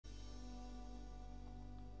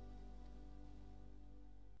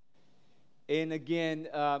And again,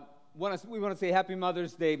 we want to say Happy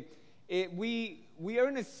Mother's Day. We are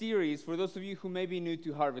in a series, for those of you who may be new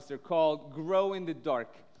to Harvester, called Grow in the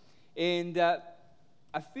Dark. And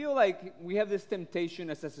I feel like we have this temptation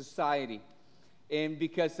as a society, and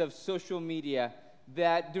because of social media,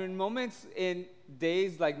 that during moments in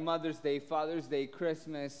days like Mother's Day, Father's Day,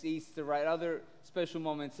 Christmas, Easter, right, other special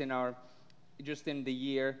moments in the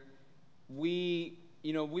year, we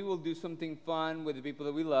will do something fun with the people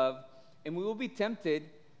that we love, and we will be tempted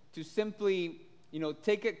to simply,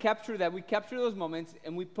 capture those moments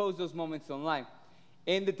and we post those moments online.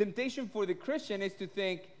 And the temptation for the Christian is to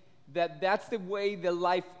think that that's the way the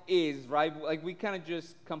life is, right? Like we kind of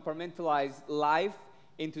just compartmentalize life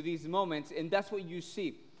into these moments, and that's what you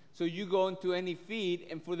see. So you go into any feed,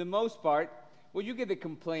 and for the most part, well, you get the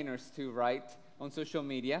complainers too, right, on social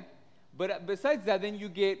media. But besides that, then you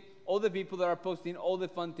get all the people that are posting all the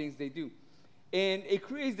fun things they do. And it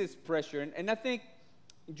creates this pressure. And I think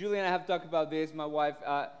Julie and I have talked about this, my wife.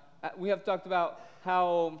 We have talked about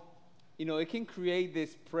how, it can create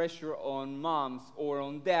this pressure on moms or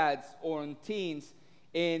on dads or on teens,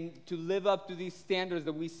 and to live up to these standards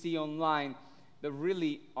that we see online that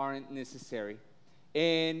really aren't necessary.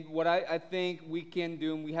 And what I think we can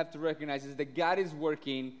do, and we have to recognize, is that God is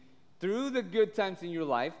working through the good times in your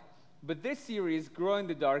life. But this series, Grow in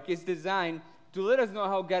the Dark, is designed to let us know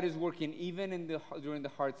how God is working even during the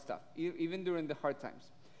hard stuff, even during the hard times.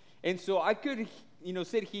 And so I could,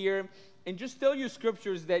 sit here and just tell you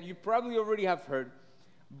scriptures that you probably already have heard.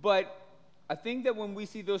 But I think that when we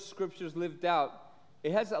see those scriptures lived out,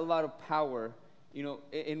 it has a lot of power,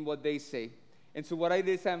 in what they say. And so what I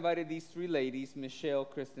did is I invited these three ladies, Michelle,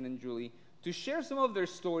 Kristen, and Julie, to share some of their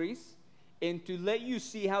stories and to let you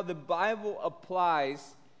see how the Bible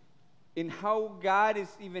applies in how God is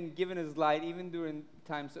even giving us light, even during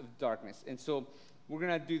times of darkness. And so we're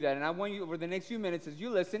going to do that. And I want you, over the next few minutes, as you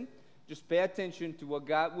listen, just pay attention to what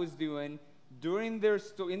God was doing during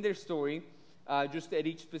in their story, just at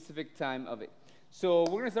each specific time of it. So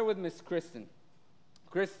we're going to start with Miss Kristen.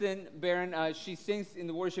 Kristen Barron, she sings in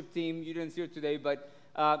the worship team. You didn't see her today, but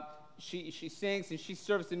she sings and she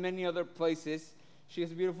serves in many other places. She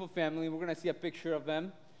has a beautiful family. We're going to see a picture of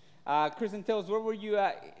them. Kristen, tell us, where were you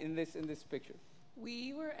at in this picture?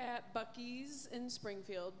 We were at Buc-ee's in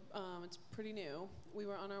Springfield. It's pretty new. We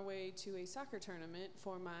were on our way to a soccer tournament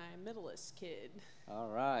for my middleest kid. All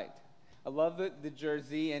right. I love the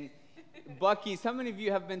jersey. And Buc-ee's, how many of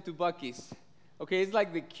you have been to Buc-ee's? Okay, it's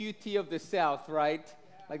like the QT of the South, right?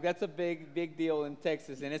 Yeah. Like that's a big deal in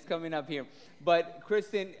Texas, and it's coming up here. But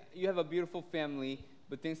Kristen, you have a beautiful family,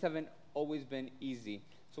 but things haven't always been easy.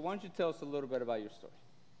 So why don't you tell us a little bit about your story?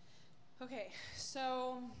 Okay,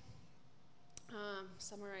 so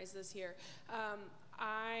summarize this here.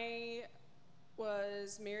 I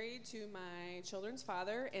was married to my children's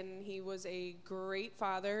father, and he was a great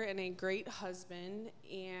father and a great husband,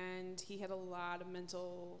 and he had a lot of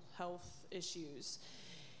mental health issues.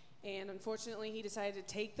 And unfortunately, he decided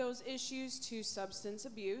to take those issues to substance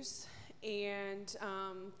abuse, and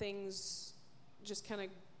things just kind of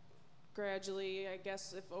gradually, I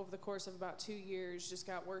guess, over the course of about 2 years, just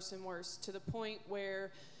got worse and worse, to the point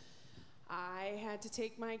where I had to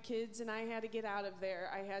take my kids and I had to get out of there.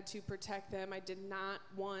 I had to protect them. I did not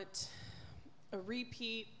want a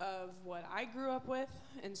repeat of what I grew up with,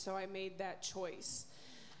 and so I made that choice.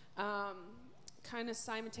 Kind of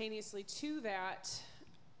simultaneously to that,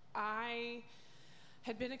 I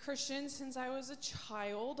had been a Christian since I was a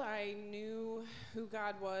child. I knew who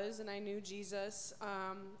God was and I knew Jesus.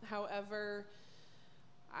 However,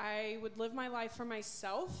 I would live my life for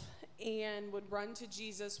myself and would run to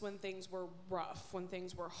Jesus when things were rough, when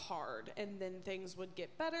things were hard, and then things would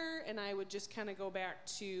get better, and I would just kind of go back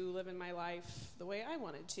to living my life the way I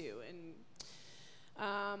wanted to. And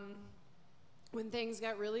when things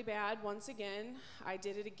got really bad, once again, I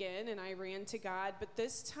did it again, and I ran to God. But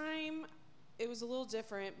this time, it was a little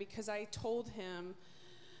different because I told him,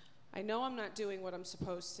 I know I'm not doing what I'm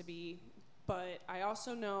supposed to be, but I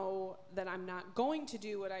also know that I'm not going to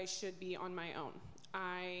do what I should be on my own.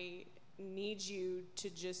 I need you to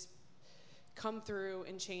just come through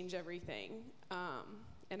and change everything.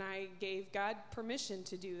 And I gave God permission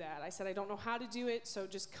to do that. I said, I don't know how to do it, so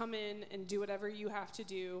just come in and do whatever you have to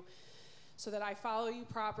do so that I follow you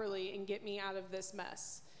properly and get me out of this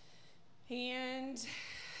mess. And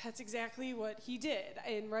that's exactly what he did.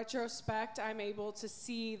 In retrospect, I'm able to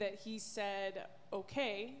see that he said,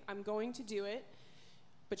 okay, I'm going to do it,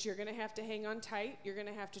 but you're going to have to hang on tight. You're going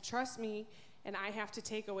to have to trust me, and I have to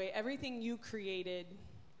take away everything you created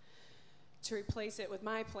to replace it with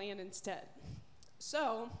my plan instead.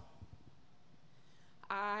 So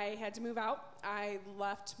I had to move out. I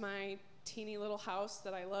left my teeny little house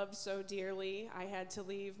that I loved so dearly. I had to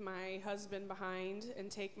leave my husband behind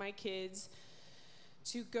and take my kids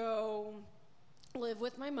to go live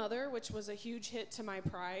with my mother, which was a huge hit to my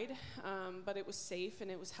pride, but it was safe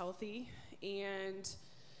and it was healthy. And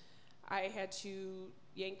I had to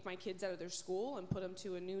yank my kids out of their school and put them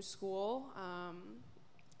to a new school.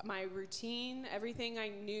 My routine, everything I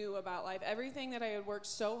knew about life, everything that I had worked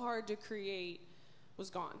so hard to create was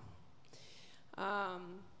gone.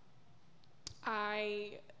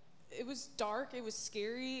 It was dark, it was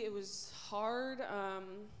scary, it was hard,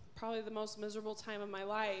 probably the most miserable time of my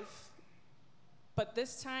life. But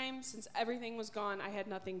this time, since everything was gone, I had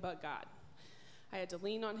nothing but God. I had to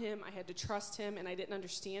lean on him, I had to trust him, and I didn't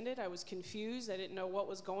understand it. I was confused, I didn't know what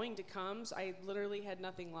was going to come, so I literally had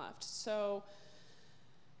nothing left. So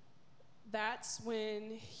that's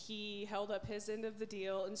when he held up his end of the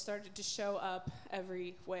deal and started to show up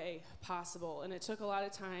every way possible. And it took a lot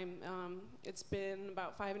of time. It's been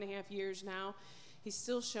about 5.5 years now. He's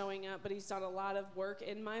still showing up, but he's done a lot of work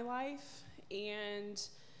in my life. And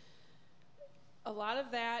a lot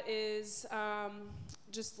of that is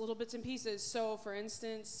just little bits and pieces. So, for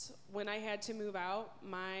instance, when I had to move out,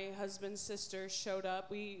 my husband's sister showed up.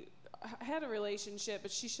 We had a relationship,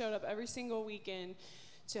 but she showed up every single weekend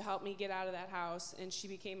to help me get out of that house, and she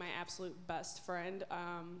became my absolute best friend.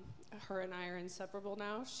 Her and I are inseparable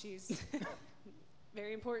now. She's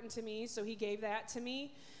very important to me, so he gave that to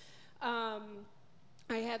me. I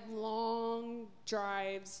had long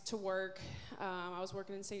drives to work. I was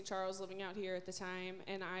working in St. Charles, living out here at the time,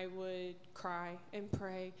 and I would cry and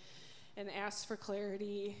pray and ask for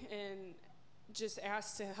clarity and just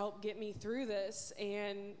ask to help get me through this.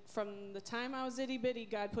 And from the time I was itty bitty,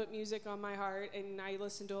 God put music on my heart, and I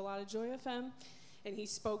listened to a lot of Joy FM, and he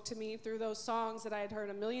spoke to me through those songs that I had heard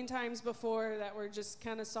a million times before that were just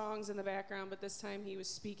kind of songs in the background, but this time he was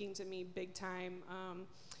speaking to me big time.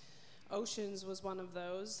 Oceans was one of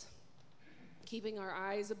those. Keeping our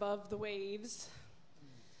eyes above the waves.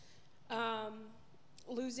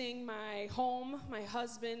 Losing my home, my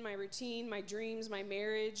husband, my routine, my dreams, my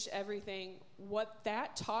marriage, everything. What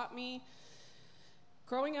that taught me,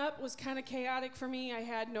 growing up was kind of chaotic for me. I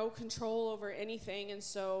had no control over anything, and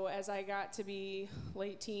so as I got to be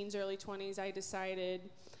late teens, early 20s, I decided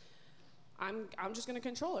I'm just going to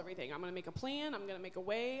control everything. I'm going to make a plan. I'm going to make a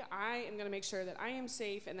way. I am going to make sure that I am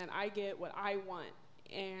safe and that I get what I want.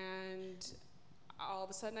 And all of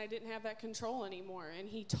a sudden, I didn't have that control anymore. And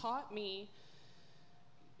he taught me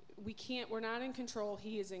we're not in control.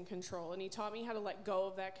 He is in control. And he taught me how to let go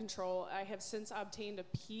of that control. I have since obtained a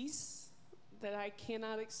peace that I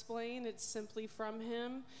cannot explain. It's simply from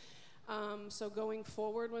him. So going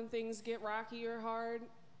forward when things get rocky or hard,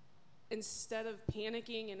 instead of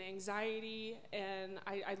panicking and anxiety, and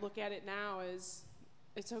I look at it now as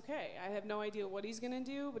it's okay. I have no idea what he's going to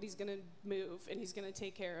do, but he's going to move, and he's going to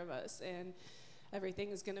take care of us, and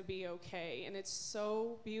everything is going to be okay. And it's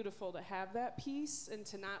so beautiful to have that peace and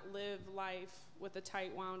to not live life with a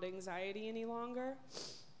tight-wound anxiety any longer.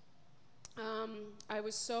 I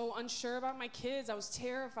was so unsure about my kids. I was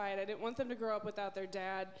terrified. I didn't want them to grow up without their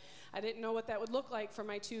dad. I didn't know what that would look like for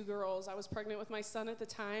my 2 girls. I was pregnant with my son at the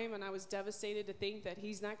time, and I was devastated to think that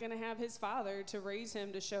he's not going to have his father to raise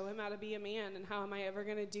him, to show him how to be a man, and how am I ever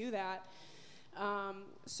going to do that?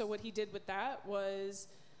 So what he did with that was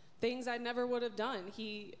things I never would have done.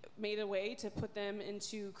 He made a way to put them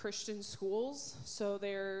into Christian schools. So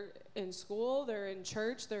they're in school, they're in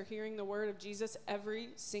church, they're hearing the word of Jesus every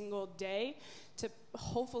single day to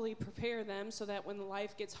hopefully prepare them so that when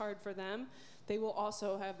life gets hard for them, they will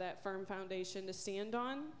also have that firm foundation to stand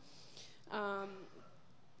on.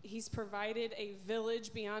 He's provided a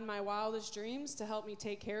village beyond my wildest dreams to help me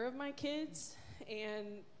take care of my kids, and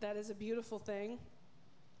that is a beautiful thing.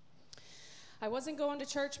 I wasn't going to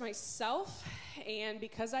church myself, and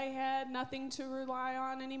because I had nothing to rely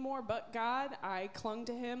on anymore but God, I clung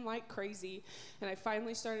to him like crazy. And I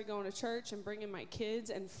finally started going to church and bringing my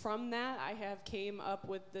kids, and from that I have came up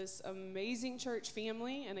with this amazing church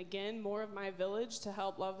family, and again, more of my village to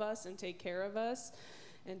help love us and take care of us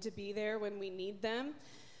and to be there when we need them.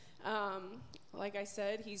 Like I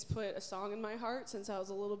said, he's put a song in my heart since I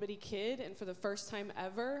was a little bitty kid, and for the first time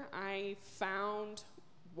ever, I found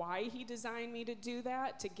why he designed me to do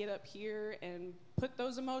that, to get up here and put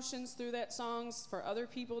those emotions through that songs for other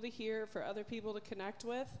people to hear, for other people to connect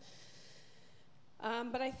with.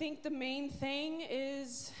 But I think the main thing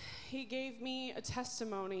is he gave me a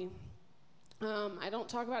testimony. I don't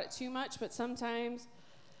talk about it too much, but sometimes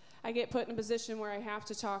I get put in a position where I have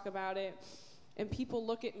to talk about it, and people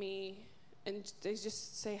look at me And they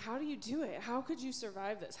just say, how do you do it? How could you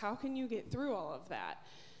survive this? How can you get through all of that?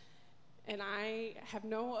 And I have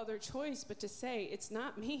no other choice but to say, it's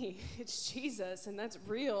not me, it's Jesus, and that's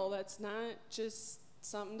real. That's not just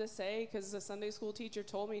something to say because the Sunday school teacher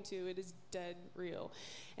told me to. It is dead real.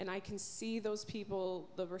 And I can see those people,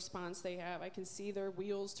 the response they have. I can see their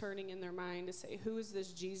wheels turning in their mind to say, who is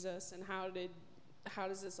this Jesus, and how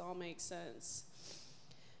does this all make sense?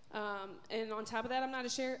 And on top of that, I'm not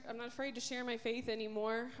afraid to share my faith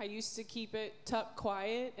anymore. I used to keep it tucked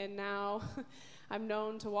quiet, and now I'm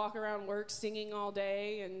known to walk around work singing all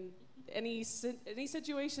day, and any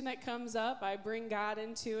situation that comes up, I bring God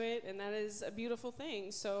into it, and that is a beautiful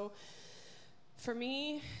thing. So for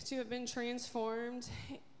me to have been transformed,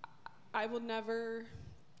 I will never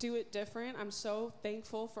do it different. I'm so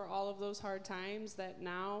thankful for all of those hard times that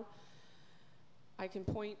now I can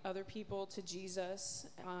point other people to Jesus.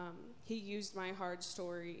 He used my hard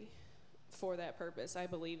story for that purpose. I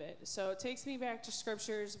believe it. So it takes me back to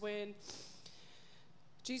scriptures when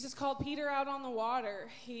Jesus called Peter out on the water.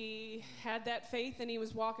 He had that faith, and he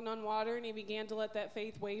was walking on water, and he began to let that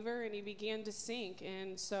faith waver, and he began to sink.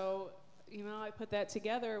 And so, I put that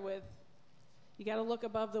together with, you got to look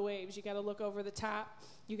above the waves. You got to look over the top.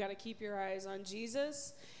 You got to keep your eyes on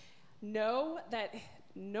Jesus. Know that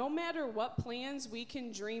no matter what plans we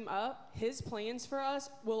can dream up, his plans for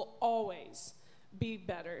us will always be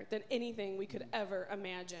better than anything we could ever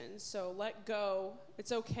imagine. So let go.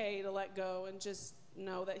 It's okay to let go and just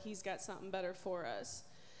know that he's got something better for us.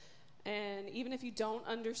 And even if you don't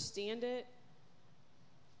understand it,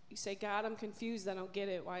 you say, God, I'm confused. I don't get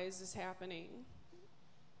it. Why is this happening?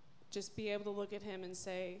 Just be able to look at him and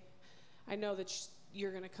say, I know that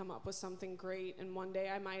you're going to come up with something great, and one day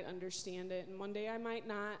I might understand it, and one day I might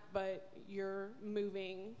not, but you're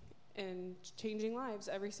moving and changing lives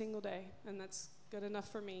every single day, and that's good enough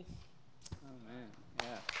for me. Oh, man.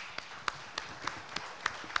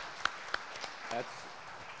 Yeah.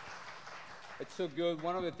 It's so good.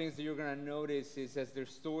 One of the things that you're going to notice is as their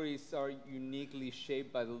stories are uniquely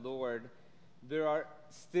shaped by the Lord, there are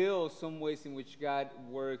still some ways in which God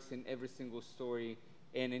works in every single story,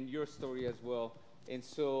 and in your story as well. And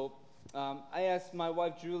so I asked my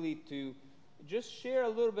wife, Julie, to just share a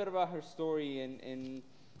little bit about her story and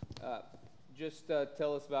just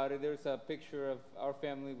tell us about it. There's a picture of our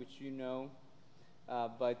family, which you know,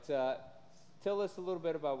 but tell us a little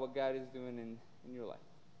bit about what God is doing in your life.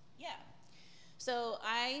 Yeah. So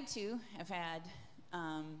I, too, have had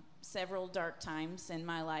several dark times in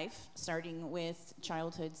my life, starting with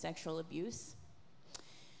childhood sexual abuse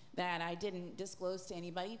that I didn't disclose to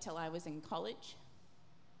anybody till I was in college.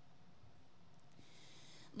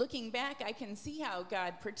 Looking back, I can see how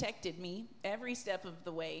God protected me every step of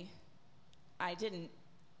the way. I did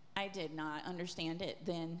not understand it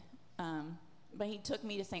then, but he took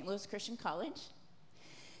me to St. Louis Christian College,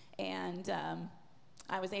 and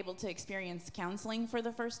I was able to experience counseling for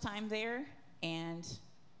the first time there, and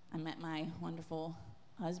I met my wonderful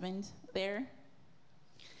husband there.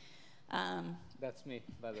 That's me,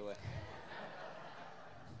 by the way.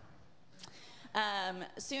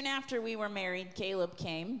 Soon after we were married, Caleb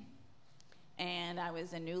came, and I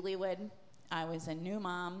was a newlywed. I was a new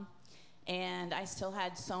mom, and I still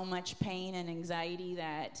had so much pain and anxiety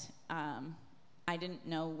that I didn't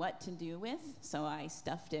know what to do with, so I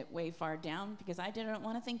stuffed it way far down because I didn't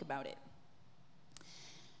want to think about it.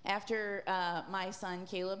 After my son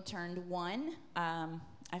Caleb turned 1,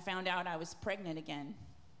 I found out I was pregnant again,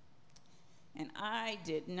 and I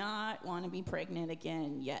did not want to be pregnant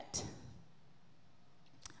again yet.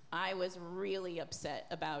 I was really upset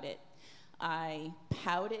about it. I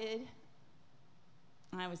pouted.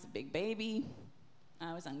 I was a big baby.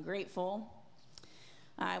 I was ungrateful.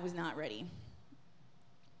 I was not ready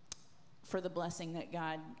for the blessing that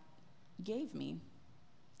God gave me.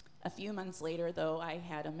 A few months later, though, I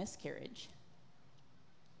had a miscarriage.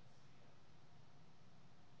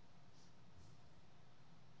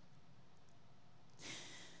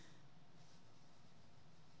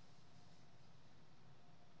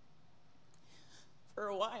 For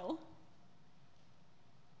a while,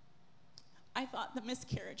 I thought the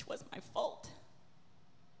miscarriage was my fault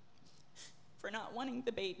for not wanting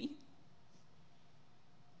the baby.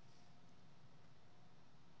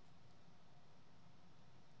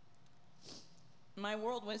 My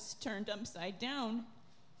world was turned upside down.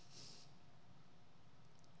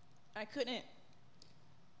 I couldn't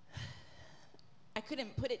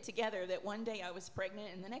put it together that one day I was pregnant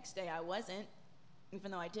and the next day I wasn't, even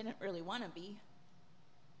though I didn't really want to be.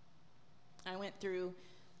 I went through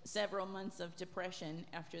several months of depression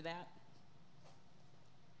after that.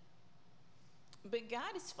 But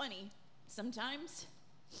God is funny. sometimes.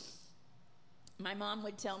 My mom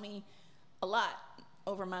would tell me a lot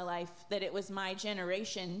over my life that it was my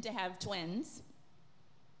generation to have twins.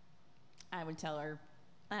 I would tell her,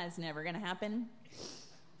 that's never going to happen.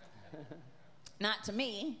 Not to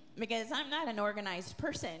me, because I'm not an organized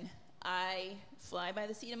person. I fly by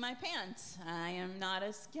the seat of my pants. I am not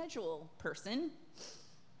a schedule person.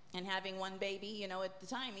 And having one baby, you know, at the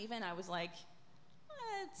time even, I was like,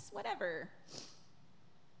 it's whatever.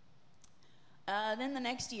 Then the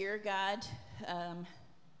next year, God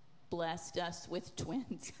blessed us with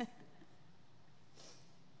twins.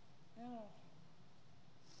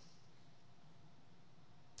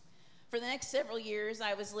 For the next several years,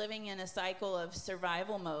 I was living in a cycle of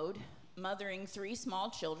survival mode, mothering 3 small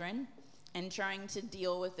children, and trying to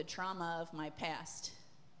deal with the trauma of my past.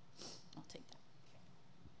 I'll take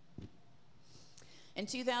that. In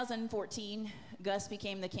 2014, Gus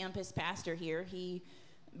became the campus pastor here. He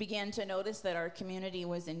began to notice that our community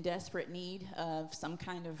was in desperate need of some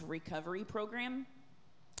kind of recovery program.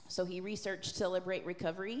 So he researched Celebrate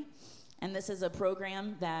Recovery, and this is a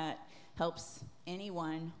program that helps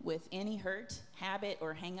anyone with any hurt, habit,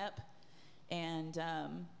 or hang-up. And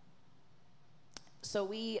so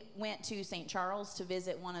we went to St. Charles to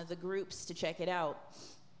visit one of the groups to check it out.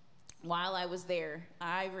 While I was there,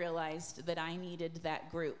 I realized that I needed that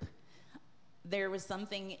group. There was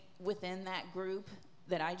something within that group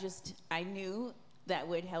that I knew that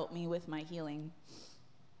would help me with my healing.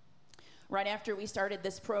 Right after we started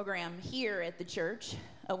this program here at the church,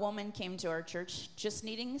 a woman came to our church just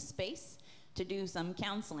needing space to do some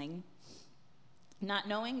counseling. Not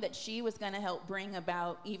knowing that she was going to help bring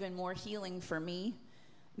about even more healing for me,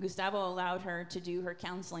 Gustavo allowed her to do her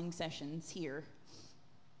counseling sessions here.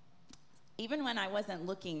 Even when I wasn't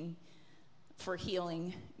looking for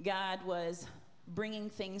healing, God was bringing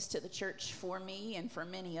things to the church for me and for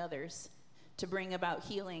many others to bring about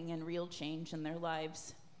healing and real change in their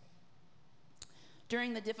lives.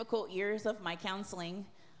 During the difficult years of my counseling,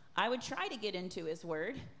 I would try to get into his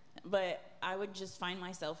word, but I would just find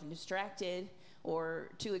myself distracted or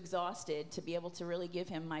too exhausted to be able to really give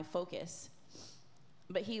him my focus.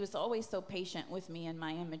 But he was always so patient with me in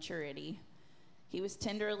my immaturity. He was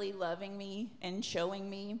tenderly loving me and showing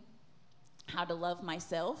me how to love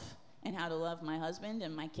myself and how to love my husband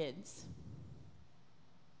and my kids.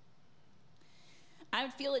 I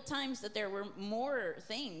would feel at times that there were more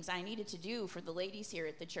things I needed to do for the ladies here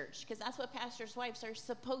at the church, because that's what pastors' wives are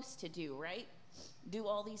supposed to do, right? Do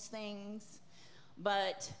all these things.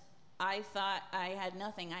 But I thought I had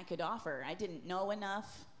nothing I could offer. I didn't know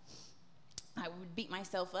enough. I would beat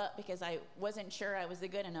myself up because I wasn't sure I was a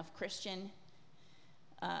good enough Christian.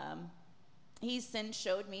 He's since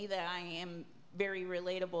showed me that I am very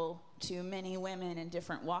relatable to many women in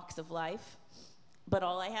different walks of life. But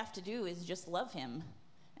all I have to do is just love him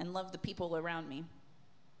and love the people around me.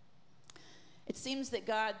 It seems that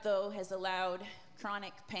God, though, has allowed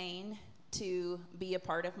chronic pain to be a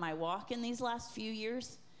part of my walk in these last few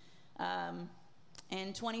years.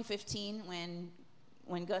 In 2015,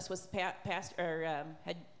 when Gus was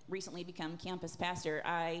had recently become campus pastor,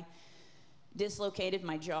 I dislocated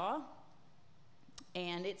my jaw,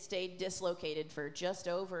 and it stayed dislocated for just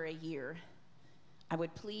over a year. I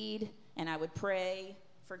would plead and I would pray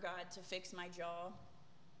for God to fix my jaw.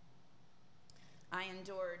 I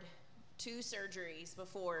endured 2 surgeries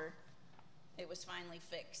before it was finally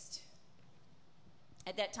fixed.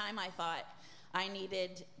 At that time, I thought I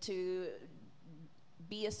needed to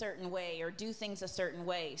be a certain way or do things a certain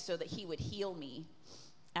way so that he would heal me.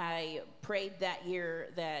 I prayed that year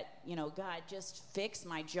that, God, just fix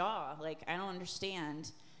my jaw. Like, I don't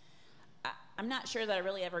understand. I'm not sure that I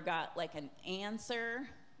really ever got, like, an answer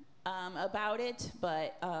about it,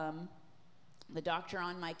 but the doctor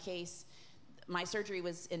on my case, my surgery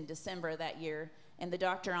was in December that year, and the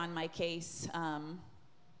doctor on my case,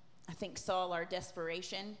 I think, saw our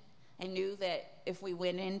desperation and knew that if we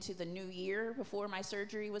went into the new year before my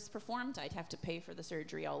surgery was performed, I'd have to pay for the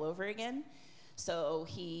surgery all over again. So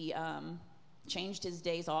he changed his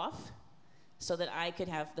days off so that I could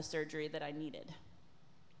have the surgery that I needed.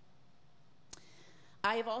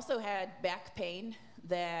 I have also had back pain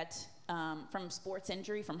that from sports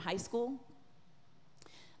injury from high school.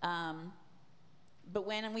 But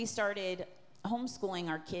when we started homeschooling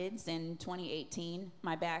our kids in 2018,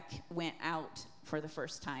 my back went out for the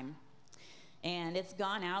first time. And it's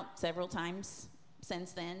gone out several times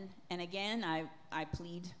since then. And again, I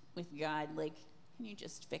plead with God, like, can you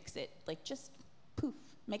just fix it? Like, just poof,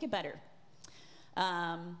 make it better.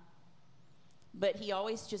 But he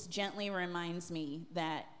always just gently reminds me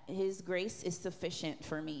that his grace is sufficient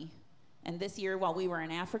for me And this year, while we were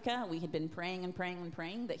in Africa, we had been praying and praying and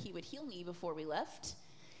praying that he would heal me before we left.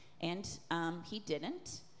 And he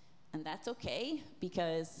didn't. And that's okay,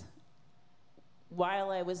 because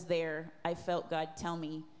while I was there, I felt God tell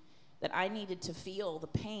me that I needed to feel the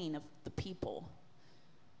pain of the people.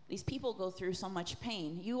 These people go through so much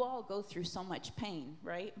pain. You all go through so much pain,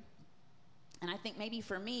 right? And I think maybe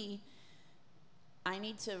for me, I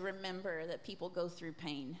need to remember that people go through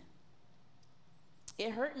pain.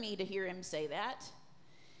 It hurt me to hear him say that.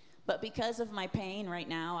 But because of my pain right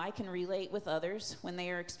now, I can relate with others when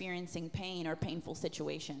they are experiencing pain or painful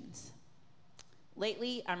situations.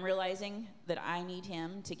 Lately, I'm realizing that I need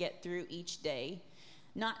him to get through each day,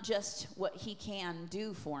 not just what he can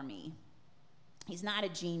do for me. He's not a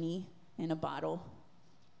genie in a bottle.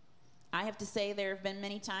 I have to say there have been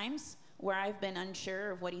many times where I've been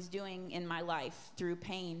unsure of what he's doing in my life through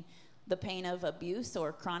pain, the pain of abuse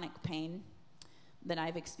or chronic pain that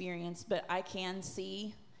I've experienced, but I can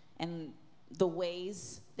see and the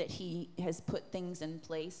ways that he has put things in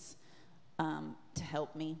place to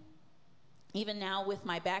help me. Even now with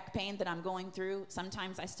my back pain that I'm going through,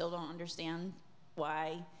 sometimes I still don't understand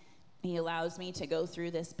why he allows me to go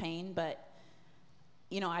through this pain, but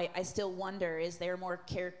you know, I still wonder, is there more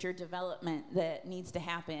character development that needs to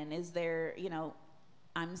happen? Is there, you know,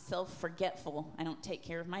 I'm self-forgetful. I don't take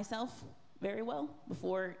care of myself very well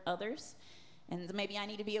before others. And maybe I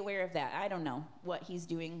need to be aware of that. I don't know what he's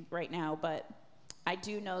doing right now, but I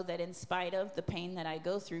do know that in spite of the pain that I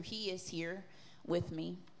go through, he is here with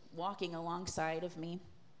me, walking alongside of me.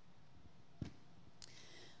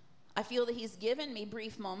 I feel that he's given me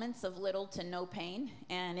brief moments of little to no pain,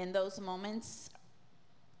 and in those moments,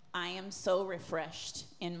 I am so refreshed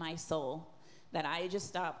in my soul that I just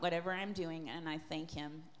stop whatever I'm doing and I thank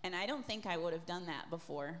him. And I don't think I would have done that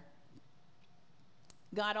before.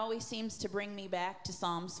 God always seems to bring me back to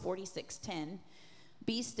Psalms 46:10.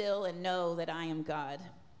 Be still and know that I am God.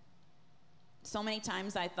 So many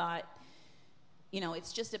times I thought, you know,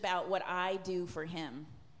 it's just about what I do for him.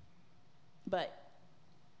 But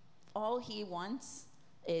all he wants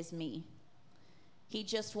is me. He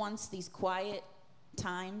just wants these quiet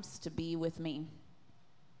times to be with me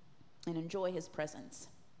and enjoy his presence.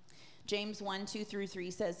 James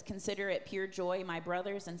 1:2-3 says, consider it pure joy, my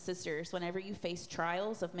brothers and sisters, whenever you face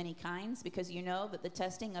trials of many kinds, because you know that the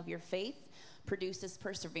testing of your faith produces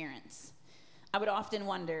perseverance. I would often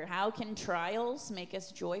wonder, how can trials make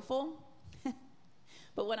us joyful?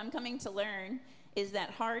 But what I'm coming to learn is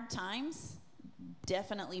that hard times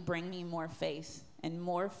definitely bring me more faith, and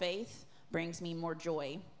more faith brings me more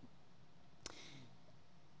joy.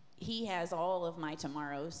 He has all of my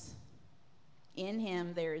tomorrows. In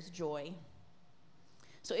him there is joy.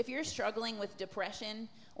 So if you're struggling with depression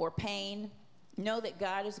or pain, know that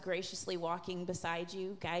God is graciously walking beside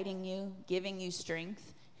you, guiding you, giving you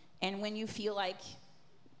strength. And when you feel like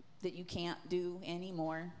that you can't do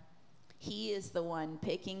anymore, he is the one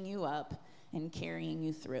picking you up and carrying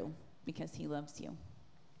you through because he loves you.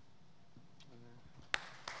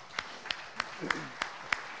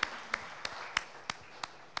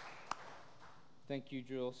 Thank you,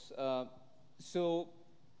 Jules. So,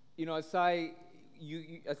 you know, as I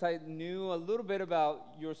knew a little bit about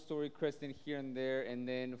your story, Kristen, here and there, and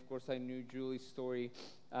then, of course, I knew Julie's story.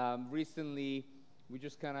 Recently, we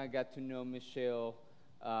just kind of got to know Michelle,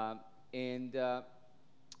 and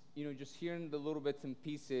you know, just hearing the little bits and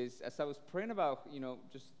pieces. As I was praying about, you know,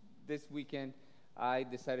 just this weekend, I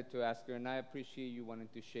decided to ask her, and I appreciate you wanting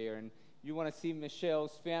to share. And you want to see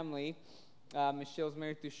Michelle's family. Michelle's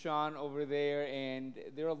married to Sean over there, and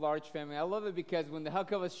they're a large family. I love it because when the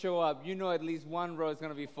Huckabas show up, you know at least one row is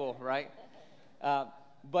going to be full, right?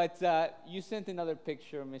 But you sent another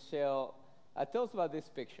picture, Michelle. Tell us about this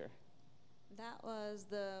picture. That was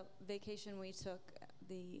the vacation we took at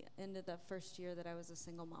the end of the first year that I was a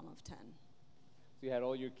single mom of 10. So you had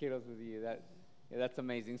all your kiddos with you. That's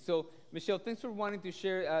amazing. So, Michelle, thanks for wanting to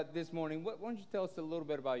share this morning. Why don't you tell us a little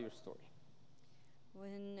bit about your story?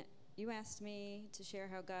 When you asked me to share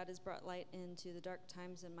how God has brought light into the dark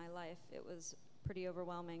times in my life, it was pretty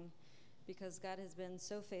overwhelming because God has been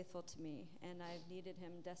so faithful to me, and I've needed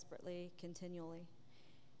him desperately, continually.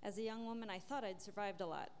 As a young woman, I thought I'd survived a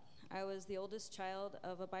lot. I was the oldest child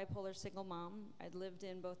of a bipolar single mom. I'd lived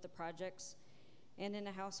in both the projects and in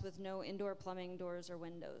a house with no indoor plumbing, doors, or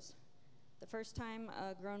windows. The first time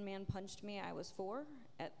a grown man punched me, I was 4.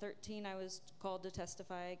 At 13, I was called to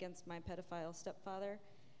testify against my pedophile stepfather,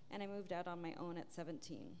 and I moved out on my own at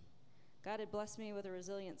 17. God had blessed me with a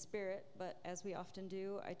resilient spirit, but as we often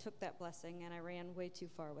do, I took that blessing and I ran way too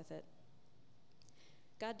far with it.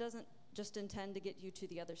 God doesn't just intend to get you to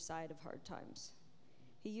the other side of hard times.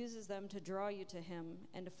 He uses them to draw you to him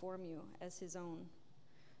and to form you as his own.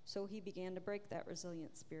 So he began to break that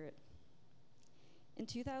resilient spirit. In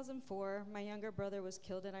 2004, my younger brother was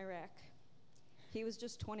killed in Iraq. He was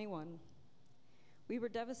just 21. We were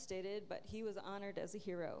devastated, but he was honored as a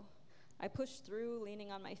hero. I pushed through,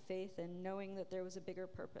 leaning on my faith and knowing that there was a bigger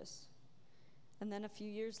purpose. And then a few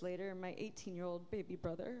years later, my 18-year-old baby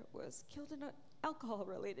brother was killed in an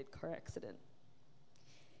alcohol-related car accident.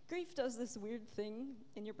 Grief does this weird thing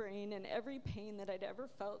in your brain, and every pain that I'd ever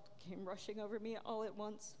felt came rushing over me all at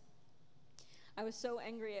once. I was so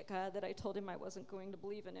angry at God that I told him I wasn't going to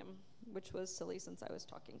believe in him, which was silly since I was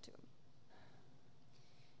talking to him.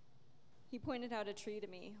 He pointed out a tree to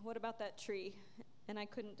me. What about that tree? And I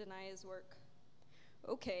couldn't deny his work.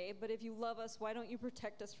 Okay, but if you love us, why don't you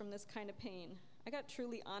protect us from this kind of pain? I got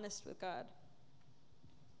truly honest with God.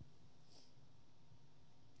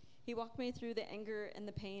 He walked me through the anger and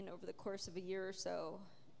the pain over the course of a year or so.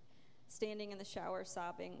 Standing in the shower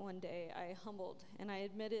sobbing one day, I humbled and I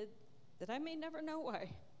admitted that I may never know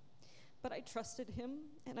why, but I trusted him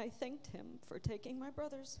and I thanked him for taking my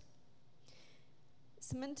brothers.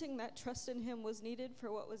 Cementing that trust in him was needed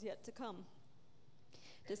for what was yet to come.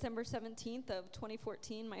 December 17th of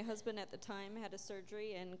 2014, my husband at the time had a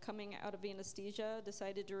surgery and coming out of anesthesia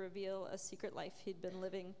decided to reveal a secret life he'd been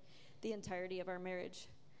living the entirety of our marriage.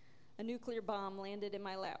 A nuclear bomb landed in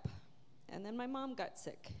my lap, and then my mom got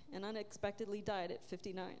sick and unexpectedly died at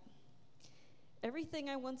 59. Everything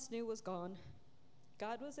I once knew was gone.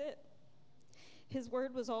 God was it. His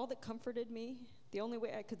word was all that comforted me. The only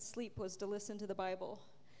way I could sleep was to listen to the Bible.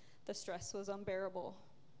 The stress was unbearable.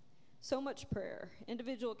 So much prayer,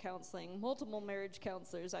 individual counseling, multiple marriage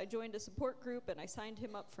counselors. I joined a support group and I signed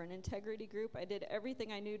him up for an integrity group. I did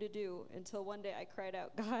everything I knew to do until one day I cried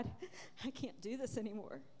out, God, I can't do this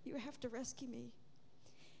anymore. You have to rescue me.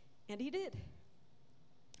 And he did.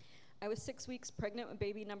 I was 6 weeks pregnant with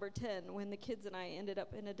baby number 10 when the kids and I ended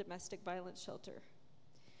up in a domestic violence shelter.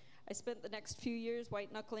 I spent the next few years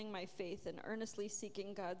white-knuckling my faith and earnestly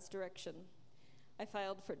seeking God's direction. I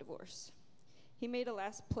filed for divorce. He made a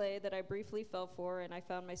last play that I briefly fell for, and I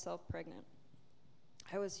found myself pregnant.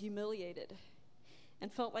 I was humiliated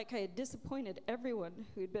and felt like I had disappointed everyone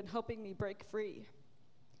who had been helping me break free.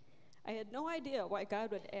 I had no idea why God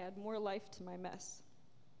would add more life to my mess.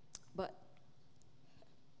 But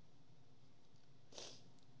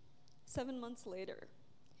 7 months later,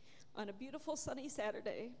 on a beautiful sunny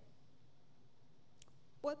Saturday,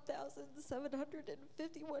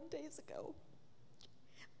 1,751 days ago,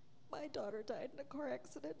 my daughter died in a car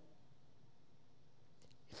accident.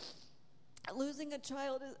 Losing a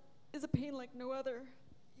child is a pain like no other.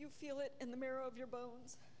 You feel it in the marrow of your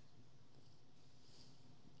bones.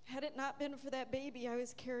 Had it not been for that baby I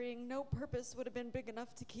was carrying, no purpose would have been big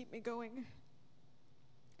enough to keep me going.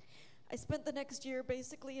 I spent the next year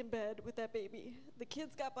basically in bed with that baby. The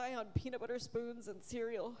kids got by on peanut butter spoons and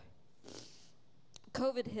cereal.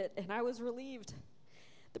 COVID hit, and I was relieved.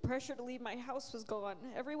 The pressure to leave my house was gone.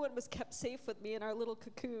 Everyone was kept safe with me in our little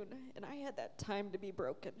cocoon, and I had that time to be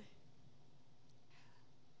broken.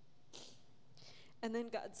 And then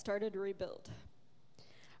God started to rebuild.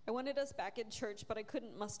 I wanted us back in church, but I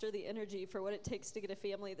couldn't muster the energy for what it takes to get a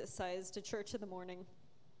family this size to church in the morning.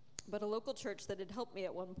 But a local church that had helped me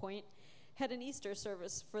at one point had an Easter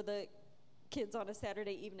service for the kids on a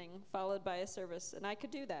Saturday evening, followed by a service, and I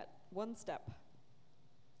could do that, one step.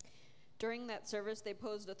 During that service, they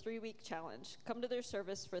posed a 3-week challenge. Come to their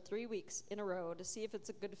service for 3 weeks in a row to see if it's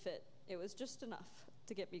a good fit. It was just enough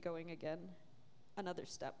to get me going again. Another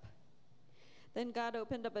step. Then God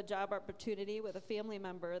opened up a job opportunity with a family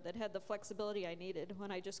member that had the flexibility I needed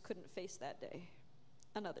when I just couldn't face that day.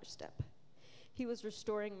 Another step. He was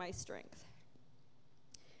restoring my strength.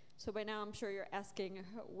 So by now I'm sure you're asking,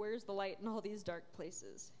 where's the light in all these dark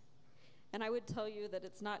places? And I would tell you that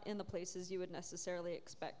it's not in the places you would necessarily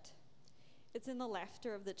expect. It's in the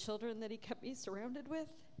laughter of the children that he kept me surrounded with.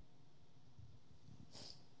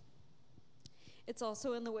 It's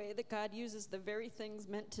also in the way that God uses the very things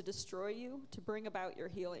meant to destroy you to bring about your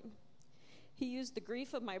healing. He used the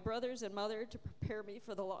grief of my brothers and mother to prepare me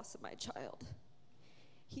for the loss of my child.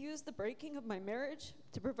 He used the breaking of my marriage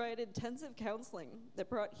to provide intensive counseling that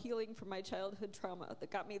brought healing from my childhood trauma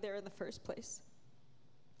that got me there in the first place.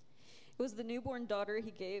 It was the newborn daughter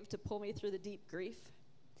he gave to pull me through the deep grief,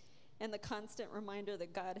 and the constant reminder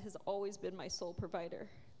that God has always been my sole provider.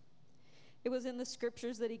 It was in the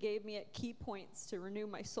scriptures that he gave me at key points to renew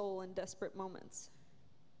my soul in desperate moments.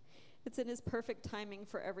 It's in his perfect timing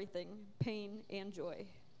for everything, pain and joy.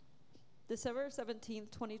 December 17th,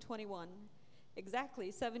 2021, exactly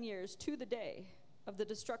 7 years to the day, of the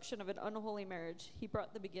destruction of an unholy marriage, he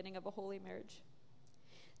brought the beginning of a holy marriage.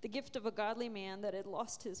 The gift of a godly man that had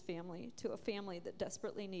lost his family to a family that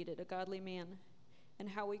desperately needed a godly man, and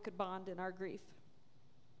how we could bond in our grief.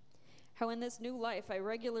 How in this new life I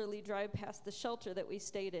regularly drive past the shelter that we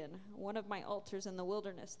stayed in, one of my altars in the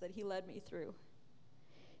wilderness that he led me through.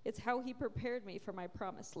 It's how he prepared me for my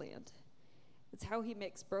promised land. It's how he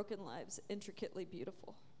makes broken lives intricately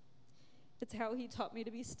beautiful. It's how he taught me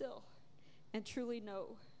to be still and truly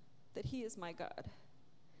know that he is my God.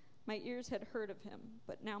 My ears had heard of him,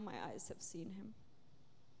 but now my eyes have seen him.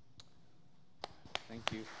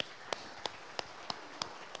 Thank you.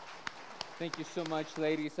 Thank you so much,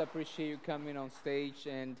 ladies. I appreciate you coming on stage.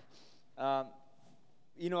 And,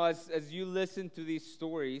 as you listen to these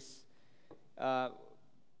stories,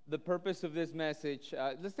 the purpose of this message,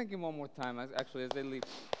 let's thank him one more time, actually, as they leave.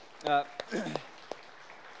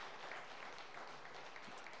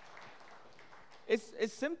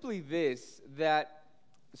 It's simply this, that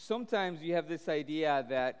sometimes you have this idea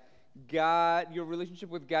that God, your relationship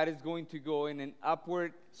with God is going to go in an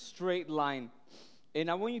upward straight line. And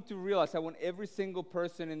I want you to realize, I want every single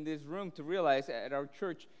person in this room to realize at our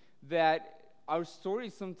church that our story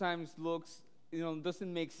sometimes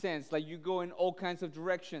doesn't make sense. Like you go in all kinds of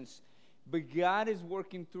directions. But God is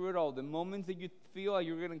working through it all. The moments that you feel like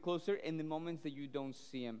you're getting closer and the moments that you don't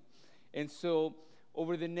see him. And so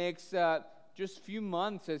over the next just few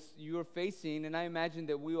months as you're facing, and I imagine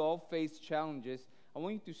that we all face challenges, I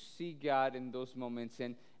want you to see God in those moments.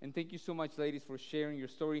 And thank you so much, ladies, for sharing your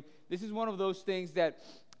story. This is one of those things that,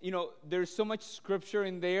 there's so much scripture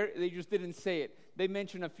in there, they just didn't say it. They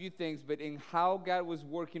mentioned a few things, but in how God was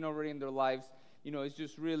working already in their lives, it's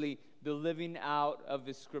just really the living out of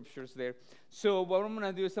the scriptures there. So what I'm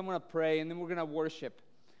going to do is I'm going to pray, and then we're going to worship.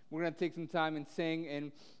 We're going to take some time and sing,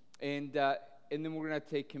 and then we're going to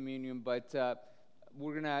take communion. But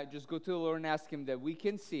we're going to just go to the Lord and ask him that we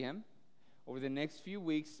can see him over the next few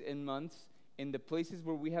weeks and months in the places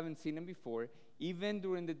where we haven't seen him before, even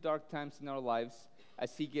during the dark times in our lives,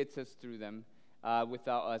 as he gets us through them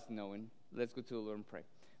without us knowing. Let's go to the Lord and pray.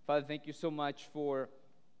 Father, thank you so much for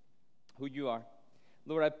who you are.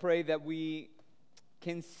 Lord, I pray that we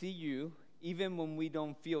can see you even when we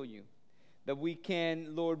don't feel you. That we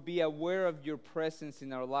can, Lord, be aware of your presence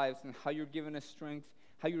in our lives and how you're giving us strength,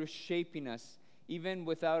 how you're shaping us, even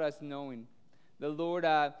without us knowing. The Lord,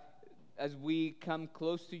 as we come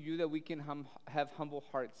close to you, that we can have humble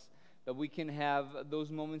hearts, that we can have those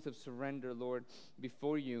moments of surrender, Lord,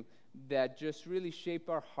 before you, that just really shape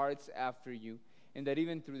our hearts after you. And that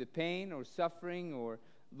even through the pain or suffering or,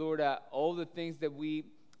 Lord, all the things that we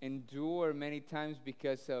endure many times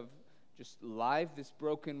because of just life, this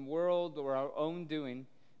broken world, or our own doing,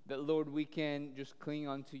 that, Lord, we can just cling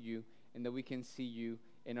on to you and that we can see you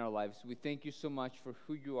in our lives. We thank you so much for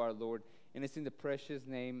who you are, Lord. And it's in the precious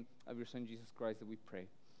name of your Son, Jesus Christ, that we pray.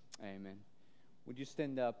 Amen. Would you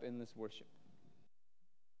stand up and let's worship?